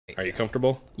Are you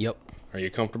comfortable? Yep. Are you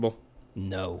comfortable?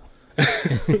 No.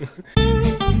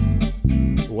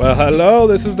 Well, hello,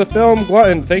 this is the film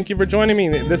Glutton. Thank you for joining me.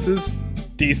 This is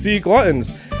DC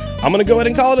Gluttons. I'm going to go ahead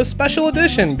and call it a special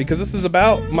edition because this is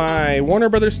about my Warner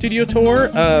Brothers studio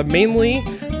tour, mainly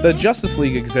the Justice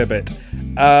League exhibit.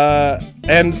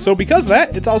 And so because of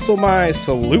that, it's also my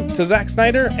salute to Zack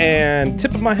Snyder and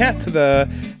tip of my hat to the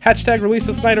hashtag release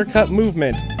the Snyder Cut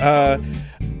movement.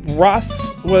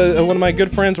 Ross, was one of my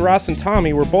good friends, Ross and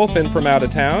Tommy, were both in from out of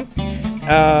town.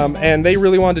 And they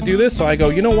really wanted to do this, so I go,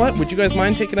 you know what, would you guys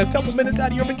mind taking a couple minutes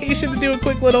out of your vacation to do a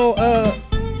quick little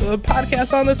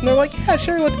podcast on this? And they're like, yeah,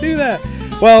 sure, let's do that.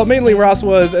 Well, mainly Ross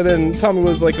was, and then Tommy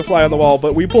was like a fly on the wall,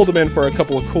 but we pulled him in for a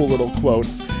couple of cool little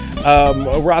quotes.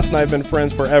 Ross and I have been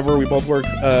friends forever. We both worked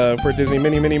for Disney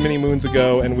many moons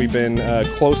ago, and we've been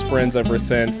close friends ever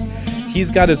since. He's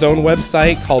got his own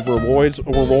website called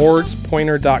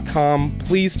rewardspointer.com.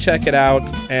 Please check it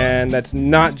out, and that's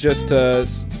not just to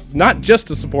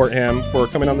support him for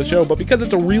coming on the show, but because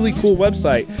it's a really cool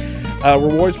website.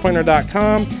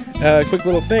 Rewardspointer.com. Quick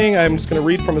little thing, I'm just going to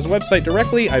read from his website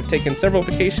directly. I've taken several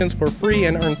vacations for free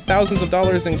and earned thousands of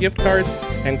dollars in gift cards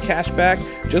and cash back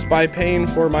just by paying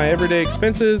for my everyday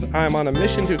expenses. I'm on a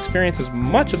mission to experience as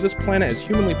much of this planet as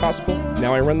humanly possible.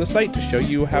 Now I run the site to show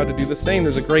you how to do the same.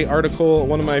 There's a great article.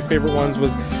 One of my favorite ones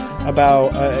was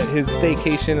about his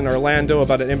staycation in Orlando,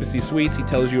 about an Embassy Suites. He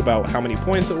tells you about how many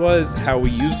points it was, how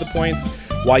we used the points,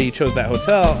 why you chose that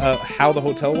hotel, how the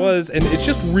hotel was, and it's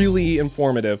just really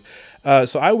informative.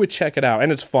 So I would check it out,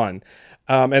 and it's fun.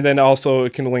 And then also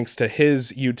it can links to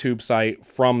his YouTube site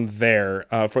from there.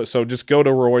 So just go to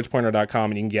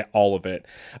rewardspointer.com and you can get all of it.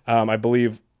 I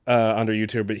believe under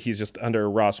YouTube, but he's just under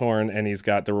Ross Horn, and he's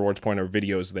got the Rewards Pointer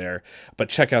videos there. But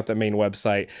check out the main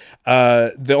website.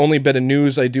 The only bit of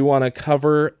news I do want to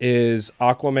cover is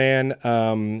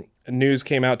Aquaman. News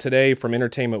came out today from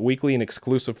Entertainment Weekly, an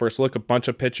exclusive first look, a bunch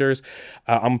of pictures.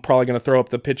 I'm probably going to throw up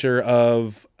the picture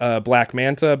of Black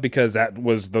Manta because that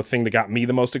was the thing that got me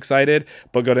the most excited.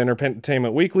 But go to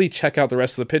Entertainment Weekly, check out the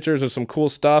rest of the pictures. There's some cool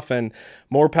stuff, and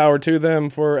more power to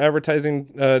them for advertising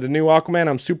the new Aquaman.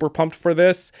 I'm super pumped for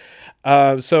this.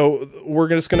 So we're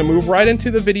just going to move right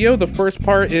into the video. The first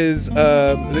part is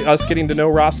us getting to know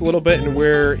Ross a little bit and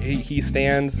where he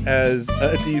stands as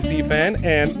a DC fan.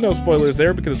 And no spoilers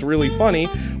there because it's really funny,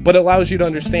 but it allows you to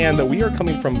understand that we are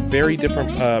coming from very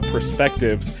different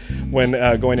perspectives when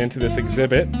going into this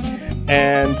exhibit.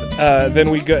 And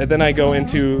then I go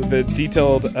into the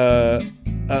detailed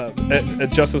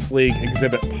Justice League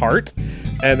exhibit part,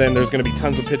 and then there's going to be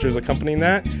tons of pictures accompanying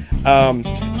that.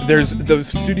 The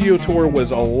studio tour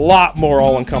was a lot more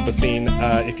all-encompassing.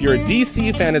 If you're a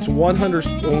DC fan, it's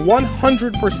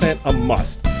 100% a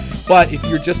must. But if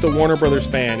you're just a Warner Brothers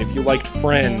fan, if you liked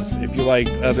Friends, if you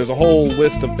liked, there's a whole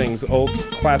list of things, old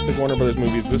classic Warner Brothers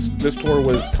movies. This tour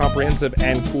was comprehensive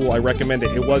and cool. I recommend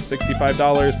it. It was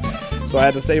 $65, so I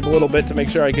had to save a little bit to make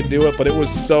sure I could do it, but it was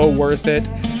so worth it.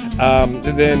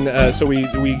 So we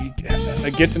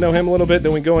get to know him a little bit,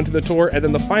 then we go into the tour, and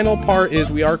then the final part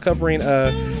is we are covering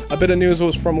a bit of news. It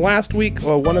was from last week,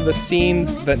 one of the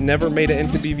scenes that never made it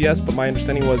into BVS, but my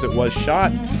understanding was it was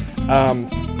shot.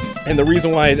 And the reason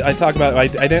why I talk about it,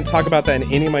 I didn't talk about that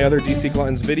in any of my other DC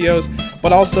Gluttons videos,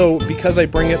 but also because I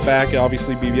bring it back,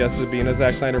 obviously BVS is being a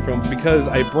Zack Snyder film, because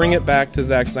I bring it back to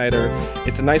Zack Snyder,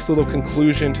 it's a nice little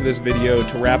conclusion to this video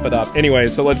to wrap it up. Anyway,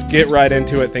 so let's get right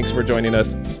into it. Thanks for joining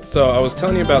us. So I was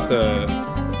telling you about the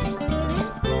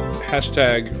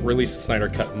hashtag release the Snyder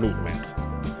Cut movement,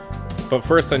 but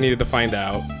first I needed to find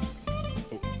out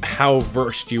how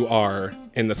versed you are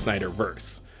in the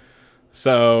Snyderverse.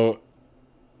 So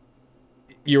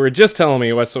you were just telling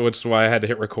me, which is why I had to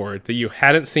hit record, that you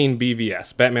hadn't seen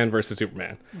BVS, Batman vs.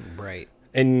 Superman. Right.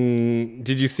 And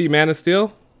did you see Man of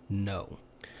Steel? No.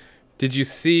 Did you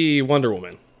see Wonder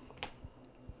Woman?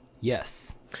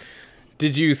 Yes.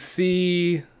 Did you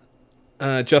see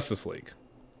Justice League?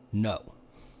 No.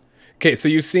 Okay, so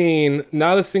you've seen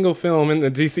not a single film in the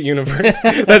DC universe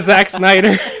that Zack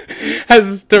Snyder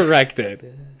has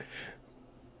directed.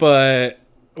 But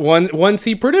once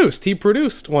he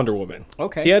produced Wonder Woman.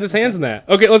 Okay. He had his hands in that.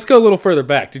 Okay, let's go a little further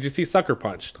back. Did you see Sucker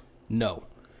Punched? No.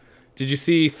 Did you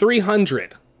see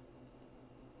 300?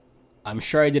 I'm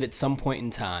sure I did at some point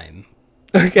in time.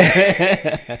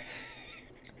 Okay.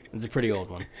 It's a pretty old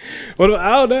one. What about,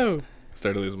 I don't know.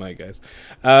 Started losing my guys.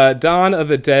 Dawn of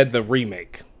the Dead, the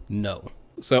remake. No.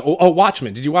 So,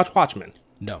 Watchmen. Did you watch Watchmen?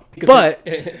 No. But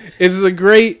this is a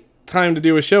great time to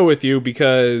do a show with you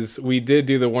because we did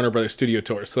do the Warner Brothers Studio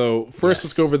Tour. So first,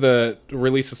 let's go over the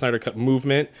release of Snyder Cut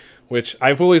movement, which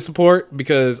I fully support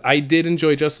because I did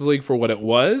enjoy Justice League for what it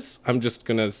was. I'm just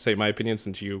going to say my opinion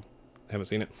since you haven't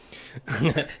seen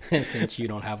it. Since you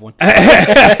don't have one.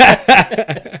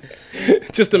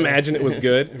 Just imagine it was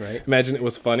good. Right. Imagine it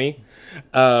was funny.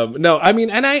 No, I mean,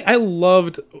 and I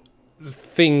loved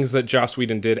things that Joss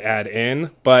Whedon did add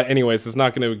in, but anyways, it's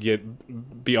not going to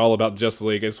be all about Justice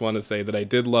League. I just want to say that I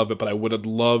did love it, but I would have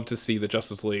loved to see the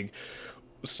Justice League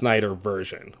Snyder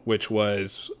version, which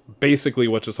was basically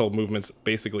what this whole movement's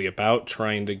basically about,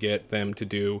 trying to get them to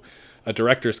do a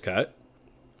director's cut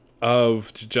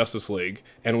of Justice League.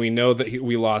 And we know that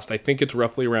we lost, I think it's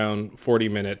roughly around 40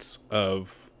 minutes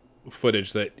of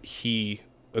footage that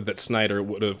Snyder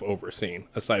would have overseen,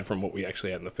 aside from what we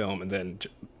actually had in the film, and then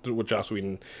what Joss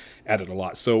Whedon added a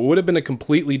lot. So it would have been a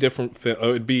completely different film. It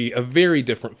would be a very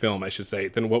different film, I should say,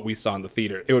 than what we saw in the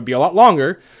theater. It would be a lot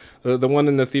longer. The one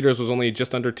in the theaters was only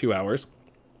just under 2 hours.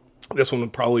 This one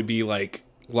would probably be like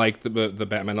the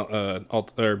Batman or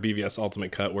BVS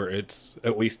Ultimate Cut, where it's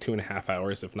at least 2.5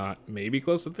 hours, if not maybe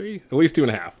close to 3. At least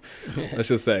 2.5. Let's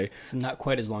just say. It's not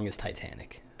quite as long as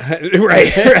Titanic.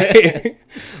 right. A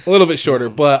little bit shorter,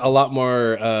 but a lot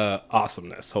more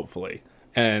awesomeness, hopefully,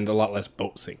 and a lot less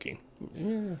boat sinking.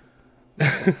 Yeah.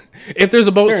 If there's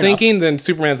a boat sinking, then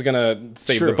Superman's gonna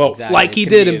save the boat, exactly. like he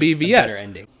did in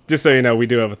BVS. Just so you know, we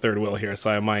do have a third wheel here, so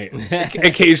I might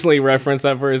occasionally reference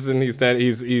that person. He's dead.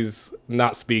 He's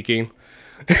not speaking.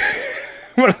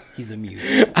 He's a mute.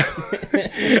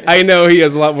 I know he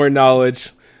has a lot more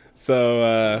knowledge,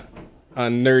 so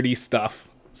on nerdy stuff.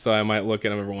 So I might look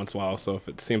at him every once in a while. So if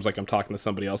it seems like I'm talking to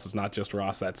somebody else, it's not just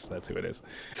Ross. That's who it is.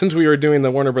 Since we were doing the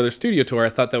Warner Brothers Studio Tour, I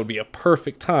thought that would be a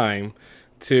perfect time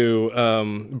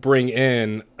to bring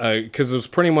in, because it was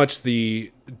pretty much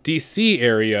the DC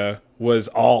area was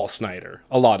all Snyder,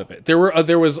 a lot of it. There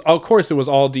was, of course, it was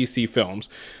all DC films.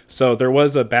 So there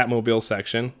was a Batmobile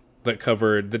section that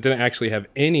didn't actually have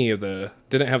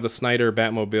didn't have the Snyder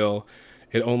Batmobile.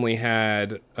 It only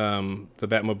had the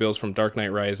Batmobiles from Dark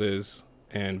Knight Rises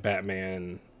and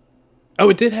Batman. Oh,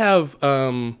 it did have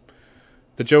the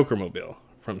Joker mobile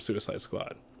from Suicide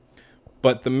Squad.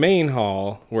 But the main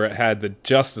hall, where it had the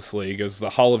Justice League, is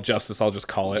the Hall of Justice, I'll just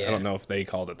call it. Yeah. I don't know if they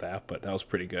called it that, but that was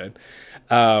pretty good.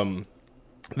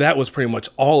 That was pretty much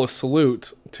all a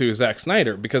salute to Zack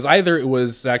Snyder, because either it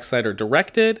was Zack Snyder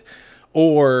directed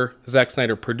or Zack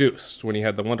Snyder produced when he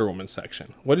had the Wonder Woman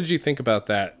section. What did you think about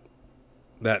that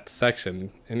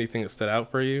section? Anything that stood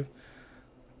out for you?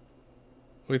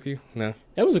 With you? No.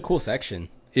 It was a cool section.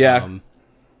 Yeah.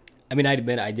 I mean, I'd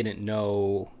admit I didn't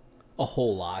know a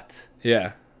whole lot.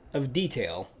 Yeah. Of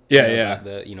detail. Yeah, about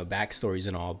the backstories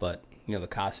and all, but the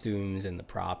costumes and the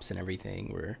props and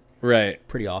everything were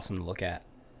pretty awesome to look at.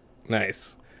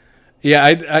 Nice.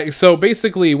 Yeah, so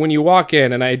basically when you walk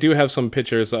in, and I do have some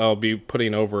pictures I'll be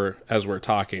putting over as we're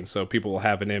talking, so people will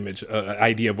have an image,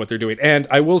 idea of what they're doing. And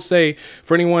I will say,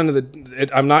 for anyone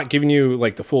I'm not giving you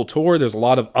like the full tour. There's a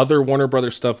lot of other Warner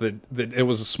Brothers stuff that it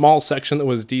was a small section that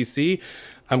was DC.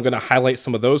 I'm going to highlight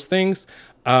some of those things.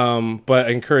 But I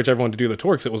encourage everyone to do the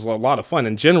tour because it was a lot of fun.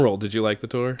 In general, did you like the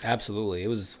tour? Absolutely. It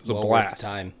was a blast. Worth the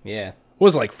time. Yeah.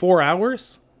 Was it like 4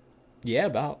 hours? Yeah,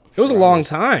 about. It was a long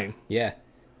time. Yeah.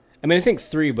 I mean, I think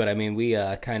 3, but I mean, we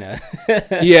kind of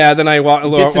yeah. Then I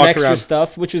did some extra around.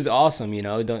 Stuff, which was awesome. We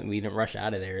didn't rush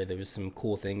out of there. There was some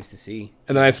cool things to see.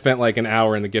 And then I spent like an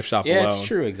hour in the gift shop alone. Yeah, it's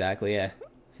true. Exactly. Yeah.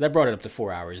 So that brought it up to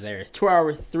 4 hours there.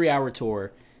 3 hour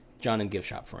tour. John in gift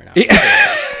shop for an hour. Yeah.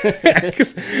 I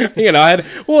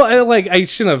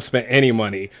shouldn't have spent any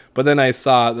money, but then I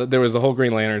saw that there was a whole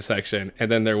Green Lantern section, and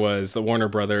then there was the Warner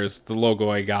Brothers, the logo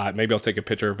I got. Maybe I'll take a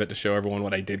picture of it to show everyone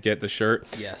what I did get, the shirt.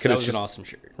 Yes, that was an awesome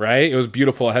shirt. Right? It was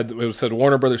beautiful. It said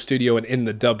Warner Brothers Studio, and in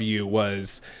the W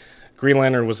was Green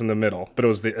Lantern was in the middle, but it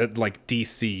was the like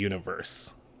DC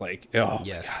universe. Like, oh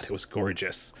yes. My God, it was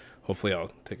gorgeous. Hopefully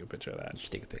I'll take a picture of that. You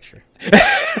should take a picture.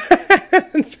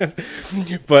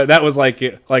 But that was like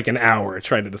an hour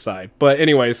trying to decide. But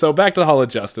anyway, so back to the Hall of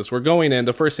Justice. We're going in.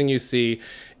 The first thing you see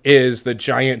is the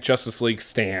giant Justice League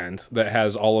stand that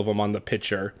has all of them on the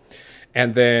picture.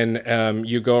 And then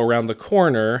you go around the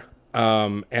corner,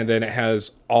 and then it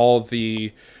has all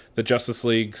the Justice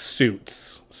League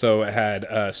suits. So it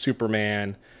had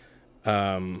Superman.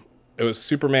 It was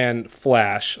Superman,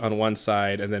 Flash on one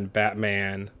side, and then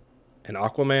Batman and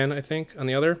Aquaman, I think, on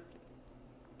the other.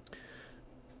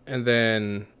 And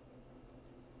then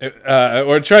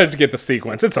we're trying to get the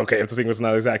sequence. It's okay if the sequence is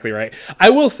not exactly right. I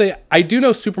will say, I do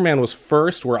know Superman was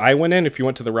first where I went in, if you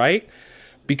went to the right,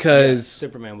 because... Yeah,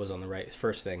 Superman was on the right,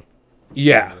 first thing.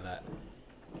 Yeah.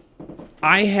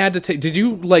 I had to take. Did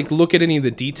you like look at any of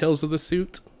the details of the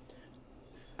suit?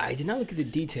 I did not look at the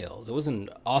details. It was an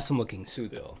awesome looking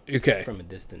suit though. Okay. From a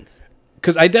distance.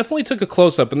 Because I definitely took a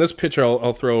close up, and this picture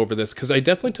I'll throw over this. Because I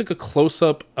definitely took a close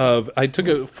up of. I took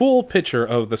a full picture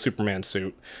of the Superman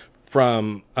suit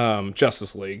from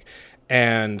Justice League,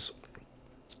 and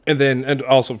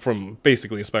also from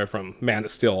basically inspired from Man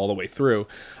of Steel all the way through.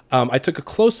 I took a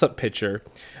close up picture.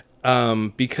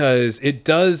 Because it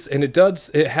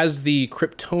has the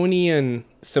Kryptonian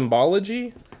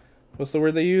symbology. What's the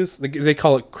word they use? They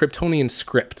call it Kryptonian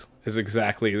script is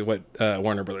exactly what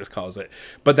Warner Brothers calls it.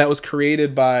 But that was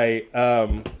created by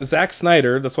Zack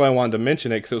Snyder. That's why I wanted to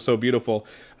mention it because it was so beautiful.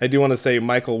 I do want to say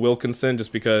Michael Wilkinson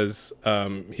just because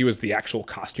he was the actual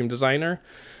costume designer.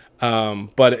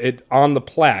 But on the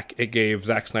plaque, it gave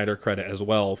Zack Snyder credit as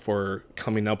well for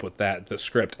coming up with the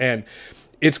script. And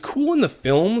it's cool in the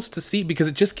films to see because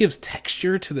it just gives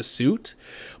texture to the suit.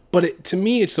 But to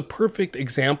me, it's the perfect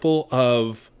example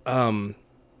of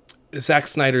Zack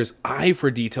Snyder's eye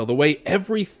for detail. The way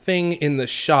everything in the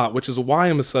shot, which is why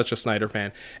I'm such a Snyder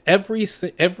fan, every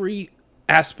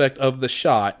aspect of the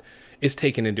shot is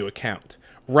taken into account.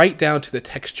 Right down to the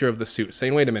texture of the suit,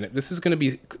 saying, wait a minute, this is going to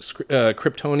be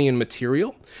Kryptonian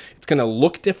material. It's going to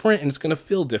look different and it's going to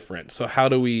feel different. So how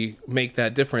do we make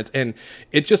that difference? And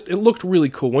it looked really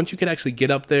cool. Once you could actually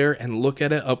get up there and look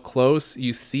at it up close,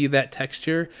 you see that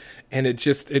texture, and it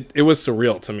was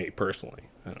surreal to me personally.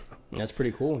 I don't know. That's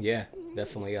pretty cool. Yeah,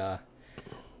 definitely.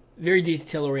 Very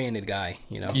detail-oriented guy,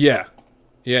 you know? Yeah.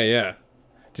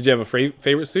 Did you have a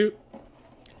favorite suit?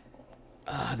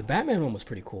 The Batman one was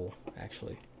pretty cool,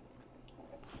 actually.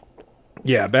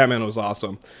 Yeah, Batman was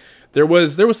awesome. There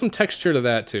was some texture to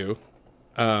that too,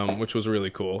 which was really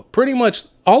cool. Pretty much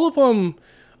all of them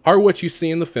are what you see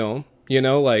in the film. You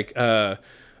know, like the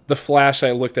Flash.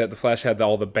 I looked at the Flash had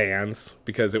all the bands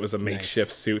because it was a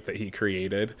makeshift suit that he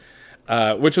created,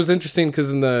 which was interesting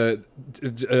because in the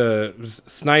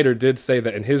Snyder did say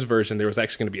that in his version there was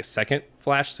actually going to be a second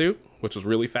Flash suit, which was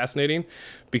really fascinating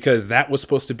because that was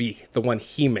supposed to be the one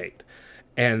he made.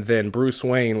 And then Bruce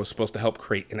Wayne was supposed to help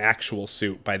create an actual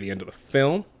suit by the end of the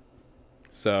film.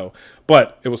 So,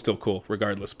 but it was still cool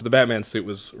regardless. But the Batman suit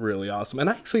was really awesome. And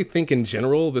I actually think in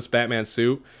general, this Batman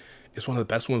suit is one of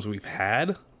the best ones we've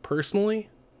had, personally.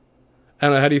 I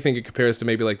don't know, how do you think it compares to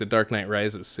maybe like the Dark Knight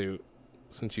Rises suit,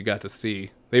 since you got to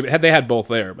see? They had both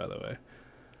there, by the way.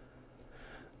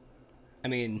 I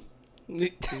mean...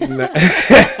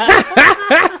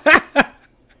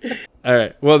 All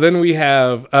right. Well, then we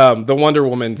have the Wonder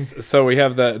Woman's. So we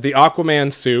have the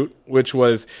Aquaman suit, which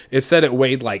it said it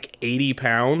weighed like 80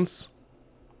 pounds.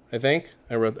 I think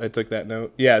I took that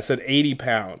note. Yeah, it said 80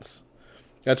 pounds.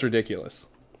 That's ridiculous.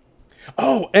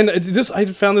 Oh, and I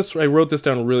wrote this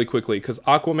down really quickly because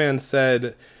Aquaman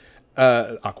said,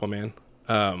 Jason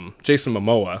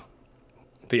Momoa,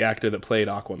 the actor that played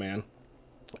Aquaman,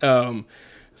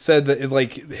 said that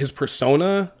his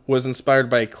persona was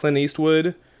inspired by Clint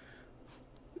Eastwood.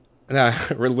 And I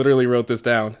literally wrote this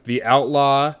down. The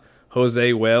outlaw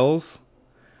Jose Wales.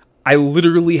 I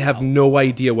literally have no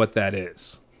idea what that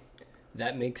is.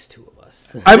 That makes two of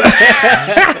us.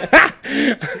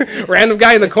 Random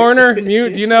guy in the corner.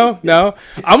 Mute. Do you know? No.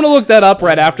 I'm gonna look that up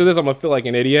right after this. I'm gonna feel like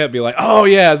an idiot. Be like, oh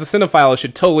yeah, as a cinephile, I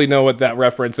should totally know what that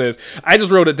reference is. I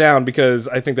just wrote it down because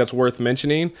I think that's worth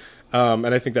mentioning. And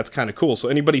I think that's kind of cool. So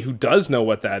anybody who does know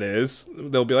what that is,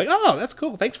 they'll be like, oh, that's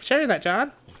cool. Thanks for sharing that,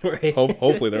 John. Right.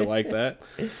 Hopefully they're like that.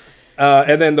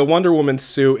 And then the Wonder Woman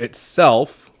suit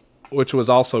itself, which was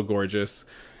also gorgeous.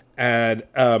 And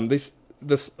the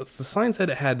sign said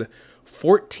it had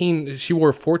 14. She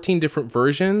wore 14 different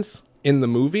versions in the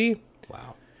movie.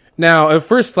 Wow. Now, at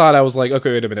first thought, I was like,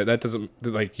 okay, wait a minute. That doesn't,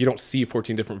 you don't see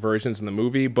 14 different versions in the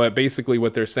movie. But basically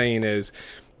what they're saying is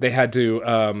they had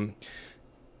to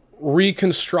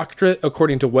reconstruct it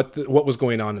according to what was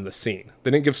going on in the scene.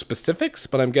 They didn't give specifics,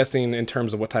 but I'm guessing in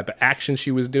terms of what type of action she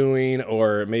was doing,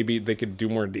 or maybe they could do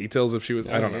more details if she was,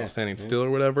 standing still or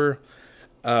whatever.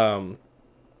 And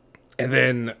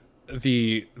then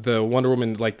the Wonder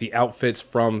Woman, the outfits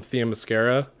from Thea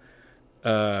Mascara, I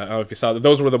don't know if you saw that.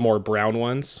 Those were the more brown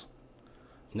ones.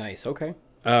 Nice. Okay.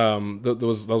 That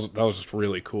was just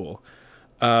really cool.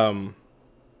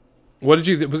 What did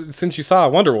you, since you saw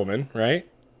Wonder Woman, right?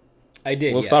 I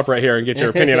did. We'll stop right here and get your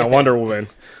opinion on Wonder Woman.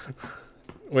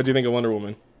 What do you think of Wonder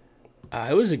Woman?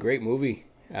 It was a great movie.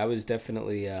 I was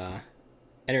definitely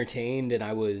entertained, and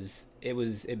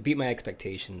it beat my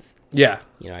expectations. Yeah.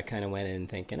 I kind of went in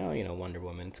thinking, Wonder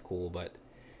Woman's cool, but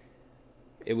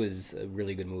it was a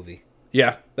really good movie.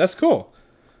 Yeah, that's cool.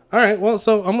 All right, well,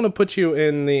 so I'm gonna put you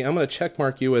in the. I'm gonna check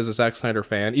mark you as a Zack Snyder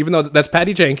fan, even though that's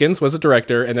Patty Jenkins was a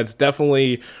director, and that's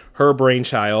definitely her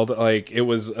brainchild. Like it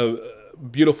was a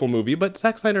beautiful movie, but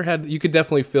Zack Snyder had. You could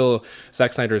definitely feel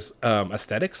Zack Snyder's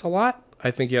aesthetics a lot. I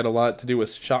think he had a lot to do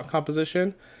with shot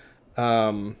composition.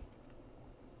 I'm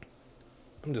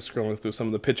just scrolling through some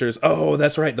of the pictures. Oh,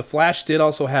 that's right. The Flash did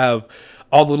also have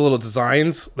all the little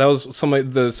designs. That was some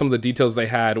of the details they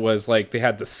had. Was like they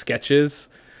had the sketches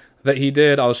that he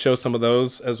did. I'll show some of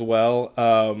those as well.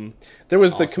 There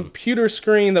was the computer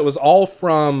screen that was all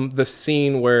from the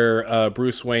scene where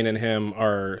Bruce Wayne and him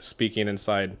are speaking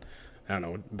inside. I don't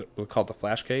know. We'll call it the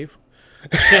Flash Cave.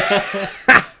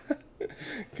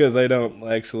 Because I don't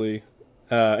actually.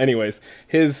 Anyways,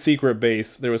 his secret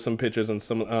base. There was some pictures on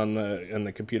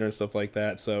the computer and stuff like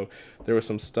that. So there was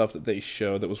some stuff that they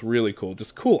showed that was really cool.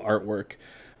 Just cool artwork.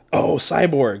 Oh,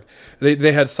 Cyborg.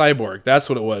 They had Cyborg. That's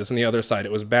what it was. On the other side,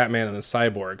 it was Batman and the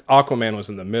Cyborg. Aquaman was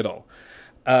in the middle.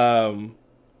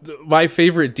 My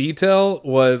favorite detail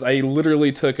was I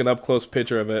literally took an up-close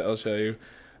picture of it. I'll show you.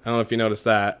 I don't know if you noticed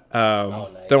that.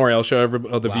 Nice. Don't worry, I'll show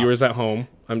the viewers at home.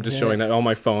 I'm just showing that on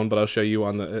my phone, but I'll show you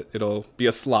on it'll be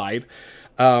a slide.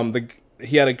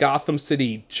 He had a Gotham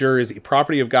City jersey,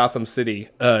 property of Gotham City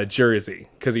jersey,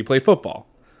 because he played football.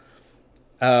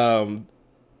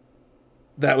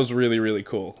 That was really, really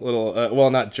cool. Little,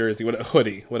 well, not jersey,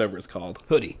 hoodie, whatever it's called.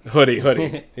 Hoodie.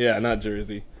 Yeah, not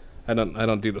jersey. I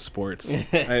don't do the sports.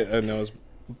 I know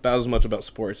about as much about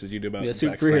sports as you do about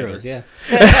superheroes. Yeah.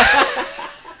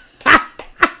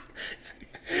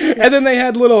 And then they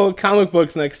had little comic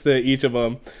books next to each of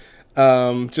them,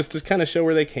 just to kind of show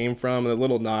where they came from. And a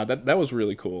little nod. That was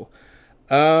really cool.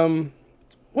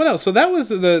 What else? So that was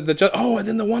and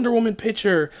then the Wonder Woman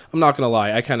picture. I'm not gonna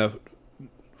lie, I kind of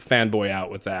fanboy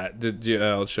out with that.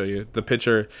 I'll show you the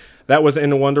picture that was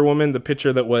in Wonder Woman. The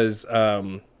picture that was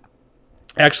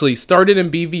actually started in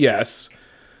BVS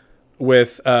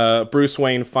with Bruce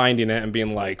Wayne finding it and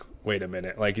being like, wait a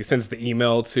minute. Like he sends the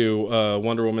email to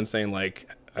Wonder Woman saying like,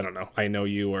 I don't know, I know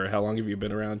you, or how long have you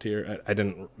been around here? I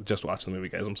didn't just watch the movie,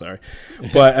 guys. I'm sorry.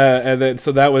 But and then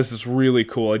so that was just really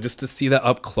cool, just to see that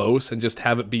up close and just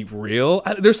have it be real.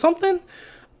 There's something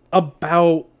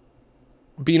about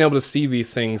being able to see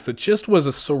these things that just was a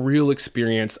surreal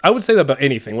experience. I would say that about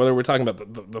anything, whether we're talking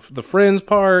about the Friends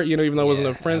part, even though I wasn't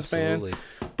a Friends fan,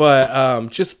 but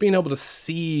just being able to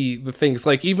see the things,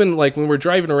 like even like when we're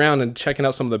driving around and checking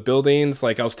out some of the buildings,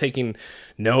 like I was taking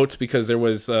notes because there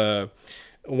was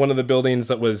one of the buildings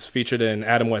that was featured in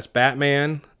Adam West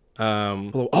Batman.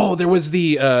 There was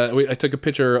I took a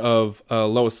picture of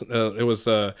Lois. It was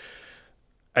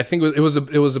I think it was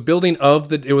a building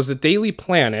of it was a Daily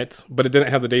Planet, but it didn't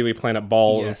have the Daily Planet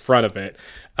ball in front of it.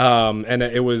 And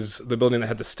it was the building that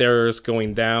had the stairs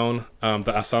going down. So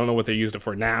I don't know what they used it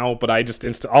for now, but I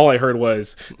just all I heard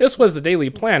was, this was the Daily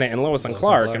Planet and Lois and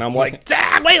Clark. And I'm like,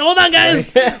 wait, hold on,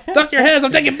 guys. Duck your heads.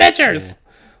 I'm taking pictures. Yeah.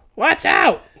 Watch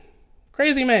out.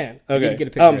 Crazy man. Okay. I did get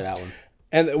a picture of that one.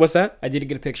 And what's that? I did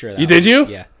get a picture of that. Did you?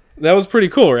 Yeah. That was pretty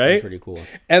cool, right? That was pretty cool.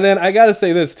 And then I got to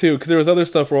say this, too, because there was other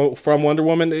stuff from Wonder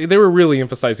Woman. They were really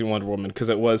emphasizing Wonder Woman because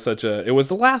it was it was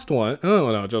the last one.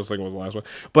 Oh, no, Joe's thinking it was the last one.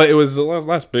 But it was the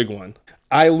last big one.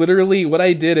 What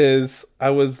I did is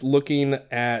I was looking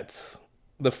at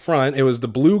the front. It was the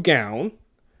blue gown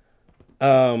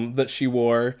that she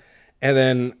wore. And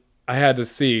then I had to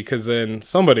see, because then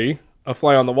a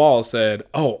fly on the wall said,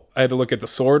 oh, I had to look at the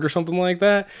sword or something like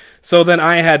that. So then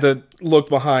I had to look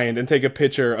behind and take a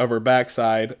picture of her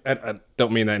backside. I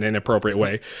don't mean that in an inappropriate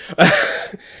way.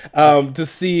 To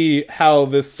see how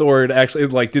this sword actually,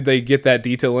 like, did they get that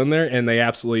detail in there? And they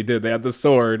absolutely did. They had the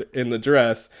sword in the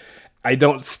dress. I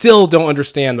still don't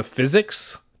understand the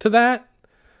physics to that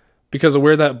because of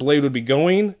where that blade would be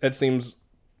going. It seems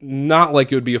not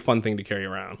like it would be a fun thing to carry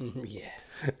around. Yeah.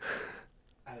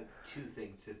 Two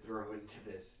things to throw into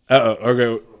this.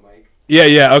 Okay.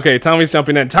 Yeah, okay. Tommy's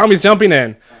jumping in. All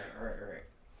right.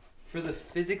 For the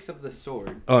physics of the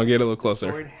sword. Oh, get a little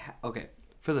closer. Okay.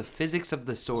 For the physics of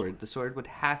the sword would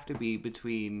have to be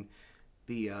between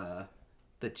the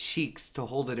cheeks to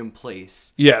hold it in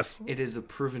place. Yes. It is a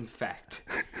proven fact.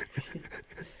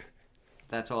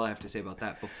 That's all I have to say about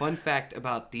that. But fun fact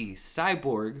about the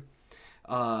cyborg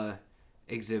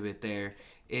exhibit there.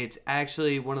 It's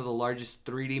actually one of the largest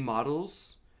 3D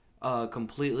models,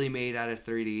 completely made out of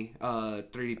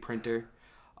 3D printer.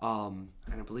 And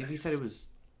I believe he said it was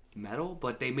metal,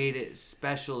 but they made it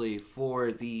specially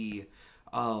for the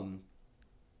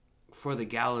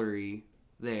gallery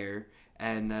there,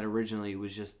 and that originally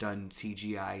was just done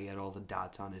CGI. He had all the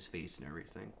dots on his face and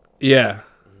everything. Yeah.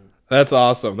 That's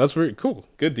awesome. That's really cool.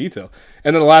 Good detail.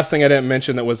 And then the last thing I didn't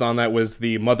mention that was on that was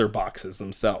the mother boxes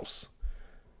themselves.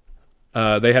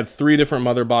 They had 3 different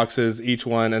mother boxes, each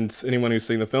one, and anyone who's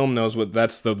seen the film knows what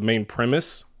that's the main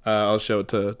premise. I'll show it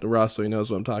to Ross so he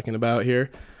knows what I'm talking about here.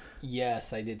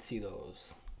 Yes, I did see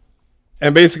those.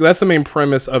 And basically, that's the main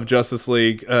premise of Justice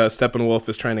League. Steppenwolf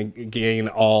is trying to gain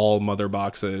all mother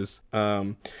boxes.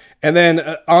 And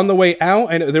then on the way out,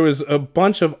 and there was a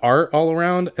bunch of art all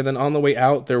around. And then on the way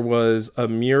out, there was a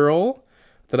mural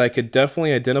that I could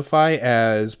definitely identify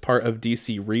as part of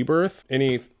DC Rebirth.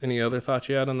 Any other thoughts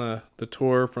you had on the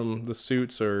tour from the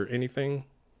suits or anything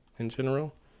in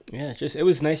general? Yeah, it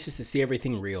was nice just to see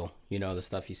everything real. You know, the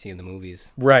stuff you see in the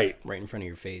movies. Right in front of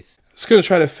your face. Just going to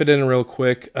try to fit in real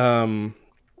quick. There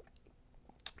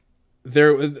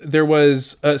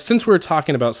was, since we're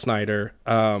talking about Snyder,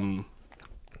 and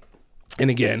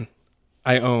again,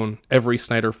 I own every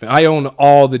Snyder film. I own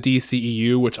all the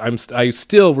DCEU, which I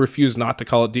still refuse not to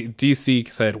call it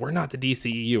DC. Said we're not the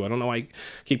DCEU. I don't know why I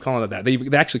keep calling it that. They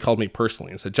actually called me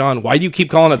personally and said, John, why do you keep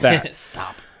calling it that?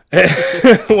 Stop.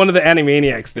 One of the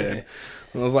Animaniacs did.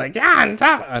 I was like, John,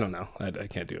 stop. I don't know. I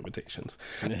can't do imitations.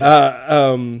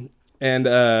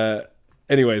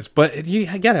 Anyways, but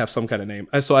I gotta have some kind of name.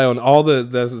 So I own all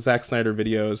the Zack Snyder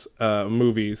videos,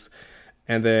 movies,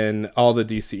 and then all the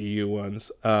DCEU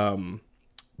ones.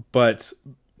 But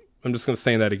I'm just gonna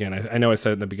say that again. I know I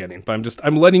said it in the beginning, but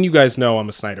I'm letting you guys know I'm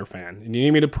a Snyder fan. And you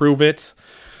need me to prove it.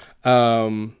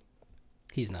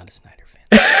 He's not a Snyder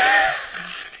fan.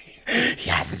 He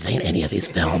hasn't seen any of these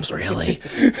films, really.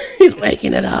 He's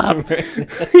making it up.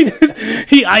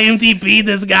 He IMDb'd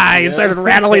this guy and started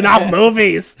rattling off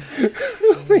movies.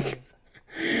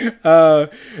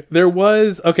 There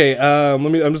was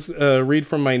I'm just read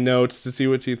from my notes to see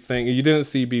what you think. You didn't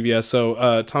see BVS,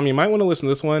 so Tom, you might want to listen to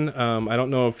this one. I don't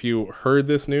know if you heard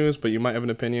this news, but you might have an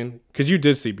opinion because you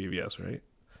did see BVS, right?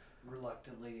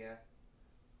 Reluctantly, yeah.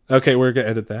 Okay, we're gonna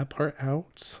edit that part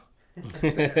out.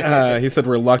 He said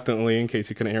reluctantly in case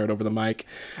you couldn't hear it over the mic.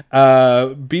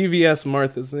 BVS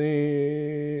Martha's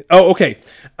okay.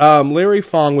 Larry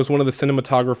Fong was one of the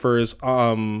cinematographers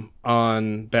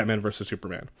on Batman vs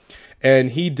Superman,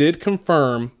 and he did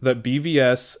confirm that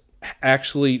BVS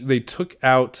actually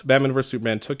Batman vs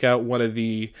Superman took out one of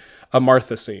the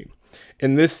Martha scene.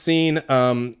 In this scene,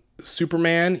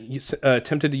 Superman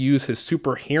attempted to use his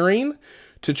super hearing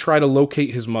to try to locate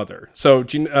his mother. So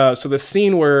the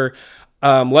scene where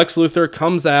Lex Luthor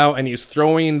comes out and he's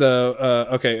throwing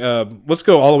let's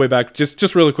go all the way back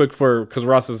just really quick because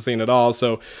Ross hasn't seen it all.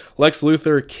 So Lex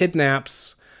Luthor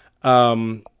kidnaps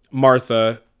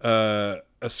Martha,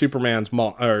 Superman's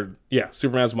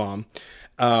mom,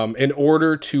 in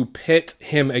order to pit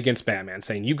him against Batman,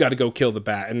 saying you've got to go kill the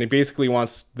Bat, and he basically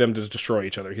wants them to destroy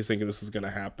each other. He's thinking this is going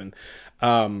to happen.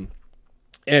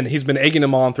 And he's been egging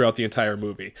him on throughout the entire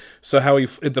movie. So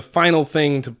the final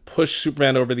thing to push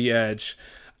Superman over the edge,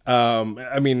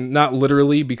 I mean, not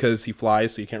literally because he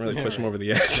flies, so you can't really push him over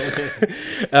the edge.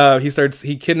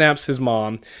 He kidnaps his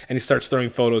mom and he starts throwing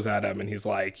photos at him. And he's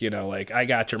like, I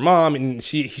got your mom and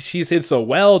she's hid so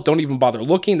well. Don't even bother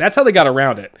looking. That's how they got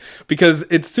around it. Because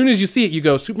as soon as you see it, you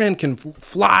go, Superman can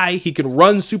fly. He can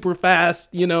run super fast.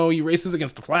 He races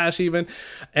against the Flash even.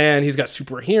 And he's got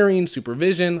super hearing, super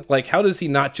vision. Like, how does he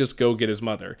not just go get his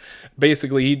mother?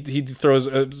 Basically, he throws,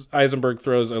 Lex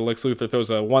Luthor throws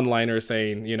a one-liner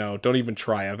saying, don't even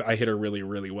try. I hit her really,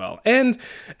 really well. And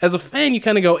as a fan, you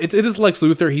kind of go, it is Lex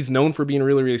Luthor. He's known for being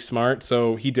really, really smart.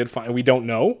 So he did find, we don't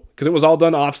know because it was all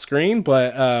done off screen,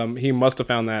 but he must have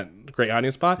found that great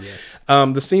audience spot. Yes.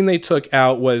 The scene they took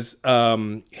out was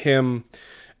him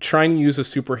trying to use a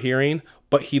super hearing,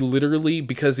 but he literally,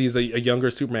 because he's a younger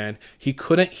Superman, he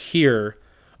couldn't hear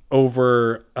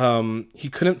over he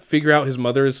couldn't figure out his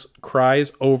mother's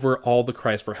cries over all the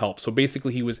cries for help. So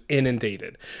basically he was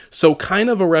inundated. So kind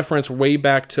of a reference way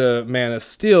back to Man of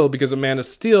Steel, because in Man of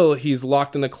Steel he's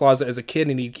locked in the closet as a kid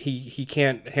and he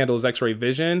can't handle his x-ray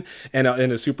vision and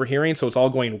his super hearing, so it's all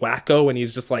going wacko and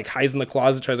he's just like hides in the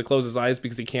closet, tries to close his eyes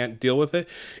because he can't deal with it.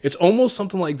 It's almost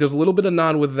something like, there's a little bit of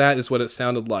nod with that is what it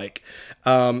sounded like.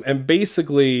 And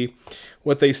basically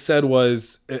what they said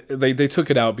was they took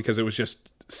it out because it was just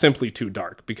simply too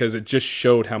dark, because it just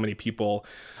showed how many people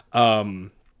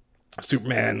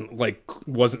Superman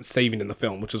wasn't saving in the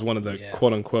film, which is one of the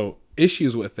quote unquote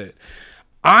issues with it.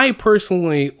 I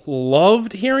personally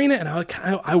loved hearing it, and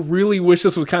I really wish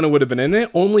this would have been in it,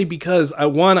 only because I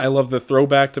love the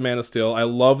throwback to Man of Steel. I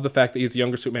love the fact that he's a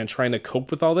younger Superman trying to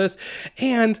cope with all this.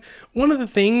 And one of the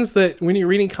things that when you're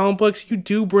reading comic books, you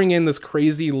do bring in this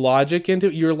crazy logic into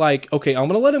it. You're like, okay, I'm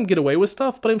going to let him get away with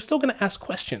stuff, but I'm still going to ask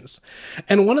questions.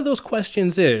 And one of those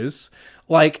questions is,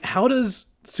 like, how does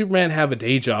Superman have a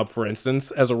day job, for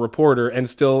instance, as a reporter, and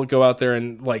still go out there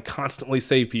and like constantly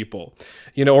save people,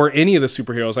 you know, or any of the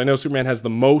superheroes? I know Superman has the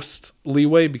most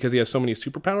leeway because he has so many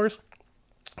superpowers,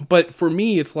 but for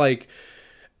me, it's like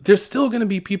there's still going to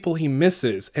be people he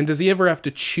misses, and does he ever have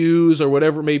to choose or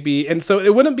whatever it may be? And so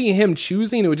it wouldn't be him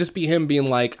choosing; it would just be him being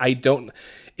like, I don't.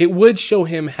 It would show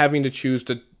him having to choose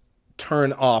to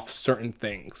turn off certain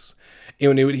things.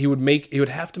 And he would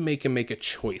have to make him make a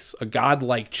choice, a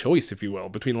godlike choice, if you will,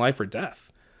 between life or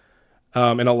death,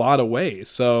 in a lot of ways.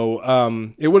 So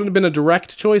it wouldn't have been a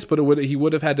direct choice, but he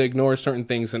would have had to ignore certain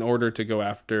things in order to go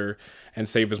after and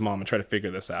save his mom and try to figure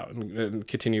this out and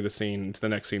continue the scene to the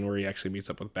next scene where he actually meets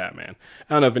up with Batman.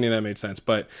 I don't know if any of that made sense,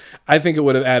 but I think it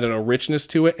would have added a richness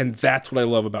to it, and that's what I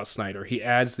love about Snyder. He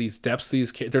adds these depths.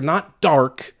 They're not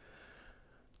dark.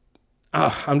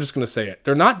 I'm just going to say it.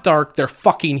 They're not dark. They're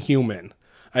fucking human.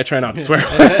 I try not to swear.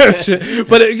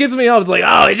 But it gets me up. It's like,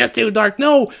 oh, it's just too dark.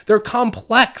 No, they're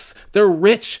complex. They're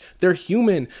rich. They're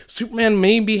human. Superman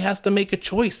maybe has to make a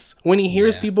choice when he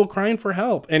hears people crying for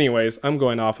help. Anyways, I'm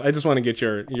going off. I just want to get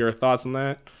your thoughts on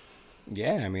that.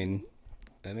 Yeah, I mean,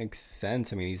 that makes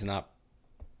sense. I mean, he's not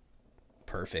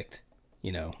perfect,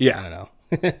 you know. Yeah. I don't know.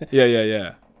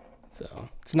 Yeah. So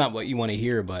it's not what you want to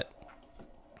hear, but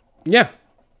yeah.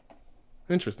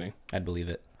 Interesting. I'd believe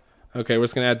it. Okay, we're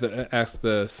just going to ask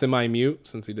the semi-mute,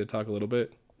 since he did talk a little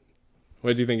bit. What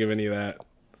did you think of any of that?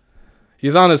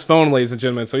 He's on his phone, ladies and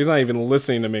gentlemen, so he's not even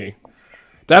listening to me.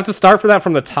 Do I have to start for that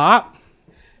from the top?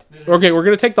 Okay, we're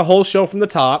going to take the whole show from the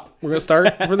top. We're going to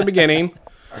start from the beginning.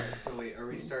 All right, so wait, are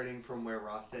we starting from where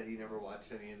Ross said he never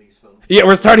watched any of these films? Yeah,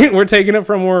 we're taking it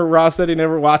from where Ross said he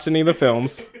never watched any of the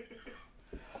films.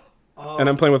 And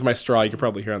I'm playing with my straw. You can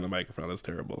probably hear on the microphone. That's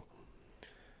terrible.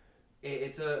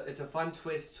 It's a fun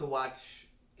twist to watch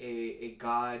a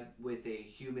god with a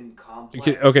human complex.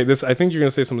 Okay, I think you're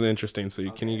gonna say something interesting. So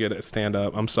can you get a stand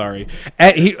up? I'm sorry.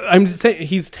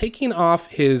 He's taking off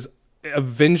his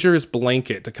Avengers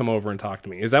blanket to come over and talk to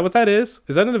me. Is that what that is?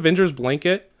 Is that an Avengers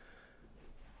blanket?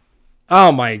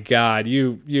 Oh my God,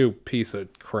 you piece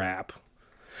of crap.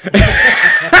 Should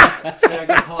I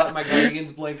go pull out my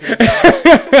Guardians blanket?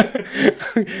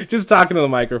 Just talking to the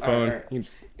microphone. All right.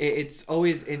 It's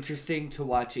always interesting to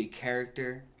watch a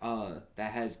character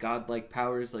that has godlike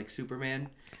powers like Superman,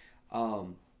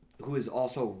 who is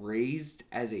also raised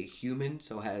as a human,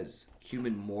 so has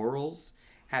human morals,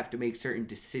 have to make certain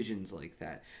decisions like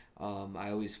that.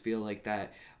 I always feel like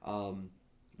that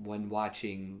when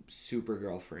watching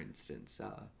Supergirl, for instance.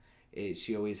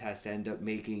 She always has to end up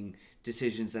making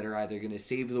decisions that are either going to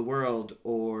save the world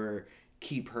or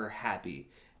keep her happy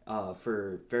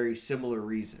for very similar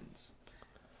reasons.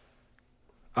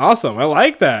 Awesome. I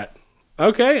like that.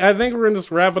 Okay, I think we're going to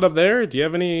just wrap it up there. Do you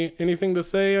have anything to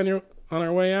say on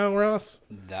our way out, Ross?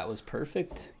 That was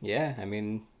perfect. Yeah, I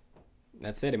mean,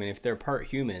 that's it. I mean, if they're part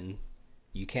human,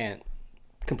 you can't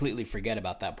completely forget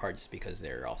about that part just because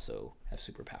they're also have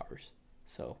superpowers.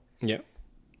 So, yeah.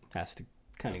 Has to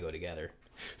kind of go together.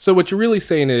 So what you're really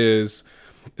saying is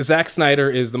Zack Snyder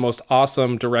is the most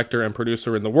awesome director and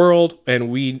producer in the world,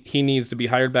 and he needs to be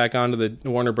hired back onto the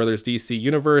Warner Brothers DC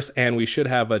universe, and we should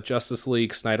have a Justice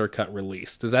League Snyder cut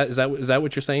released. Is that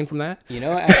what you're saying from that? You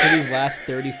know, after these last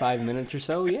 35 minutes or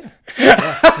so, yeah.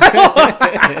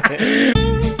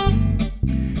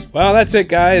 Well, that's it,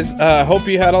 guys. Hope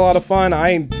you had a lot of fun.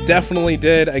 I definitely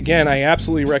did. Again, I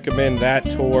absolutely recommend that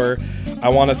tour. I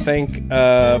want to thank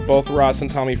both Ross and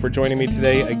Tommy for joining me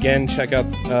today. Again, check out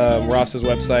Ross's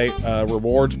website,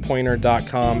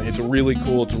 rewardspointer.com. It's really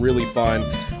cool. It's really fun.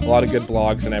 A lot of good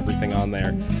blogs and everything on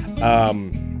there.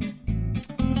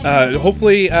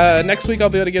 Hopefully, next week I'll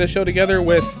be able to get a show together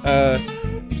with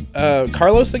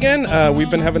Carlos again.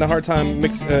 We've been having a hard time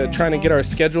trying to get our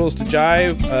schedules to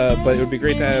jive, but it would be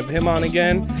great to have him on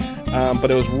again.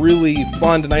 But it was really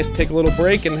fun, nice to take a little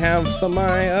break and have some of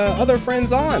my other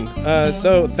friends on.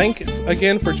 So thanks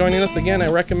again for joining us again. I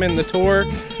recommend the tour.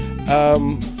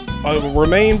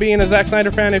 Remain being a Zack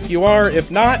Snyder fan if you are.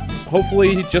 If not,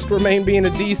 hopefully just remain being a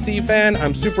DC fan.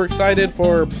 I'm super excited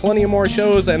for plenty of more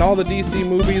shows and all the DC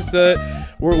movies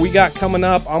we got coming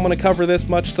up. I'm going to cover this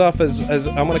much stuff as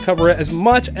I'm going to cover it as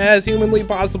much as humanly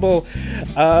possible.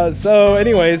 So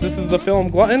anyways, this is the Film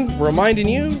Glutton reminding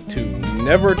you to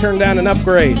never turn down an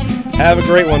upgrade. Have a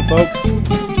great one, folks.